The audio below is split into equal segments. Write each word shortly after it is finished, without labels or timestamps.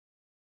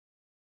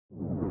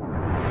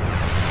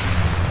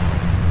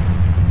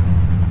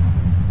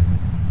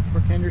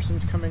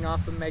Henderson's coming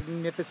off a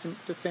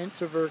magnificent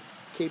defense of her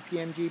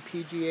KPMG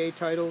PGA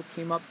title,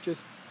 came up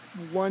just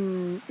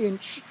 1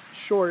 inch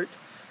short.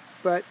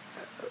 But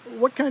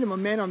what kind of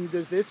momentum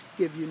does this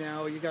give you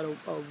now? You got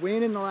a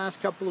win in the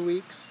last couple of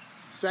weeks,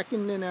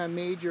 second in a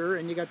major,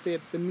 and you got the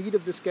meat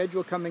of the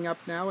schedule coming up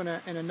now, and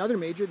another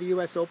major, the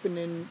U.S. Open,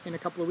 in a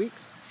couple of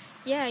weeks.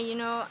 Yeah,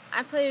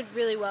 I played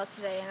really well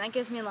today, and that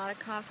gives me a lot of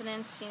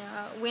confidence.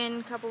 Win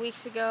a couple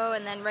weeks ago,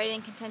 and then right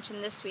in contention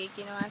this week.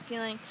 I'm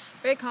feeling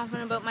very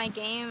confident about my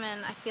game,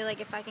 and I feel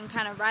like if I can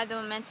kind of ride the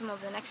momentum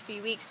over the next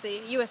few weeks, the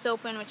U.S.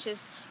 Open, which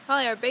is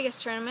probably our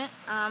biggest tournament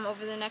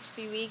over the next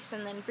few weeks,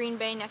 and then Green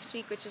Bay next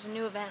week, which is a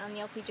new event on the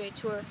LPGA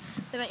Tour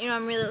that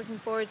I'm really looking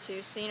forward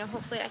to. So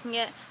hopefully I can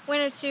get a win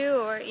or two,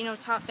 or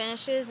top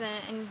finishes,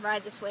 and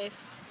ride this wave.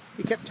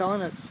 You kept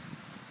telling us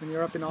when you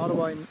were up in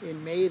Ottawa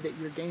in May that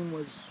your game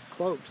was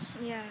close.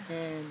 Yeah.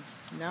 And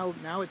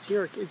now it's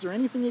here. Is there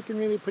anything you can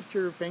really put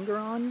your finger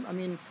on? I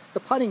mean, the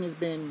putting has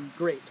been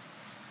great.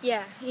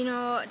 Yeah,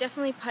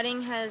 definitely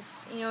putting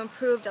has,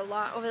 improved a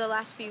lot over the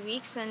last few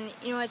weeks, and,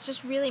 it's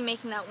just really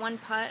making that one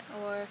putt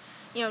or,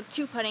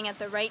 two putting at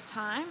the right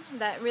time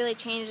that really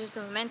changes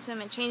the momentum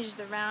and changes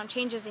the round,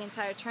 changes the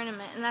entire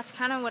tournament, and that's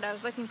kind of what I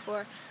was looking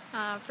for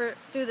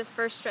through the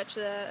first stretch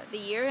of the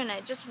year, and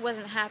it just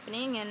wasn't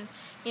happening, and,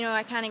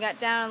 I kind of got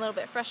down a little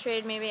bit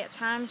frustrated maybe at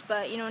times,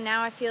 but,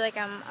 now I feel like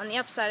I'm on the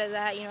upside of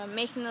that, I'm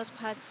making those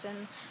putts,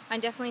 and I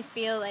definitely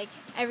feel like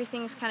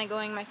everything's kind of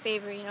going in my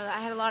favor.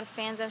 I had a lot of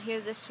fans out here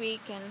this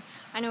week, and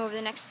I know over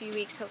the next few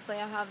weeks, hopefully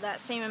I'll have that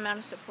same amount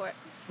of support.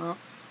 Well,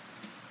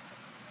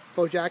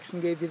 Bo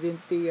Jackson gave you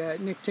the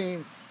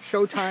nickname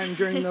Showtime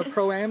during the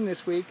Pro-Am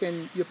this week,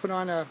 and you put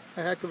on a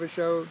heck of a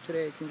show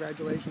today.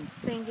 Congratulations.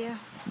 Thank you.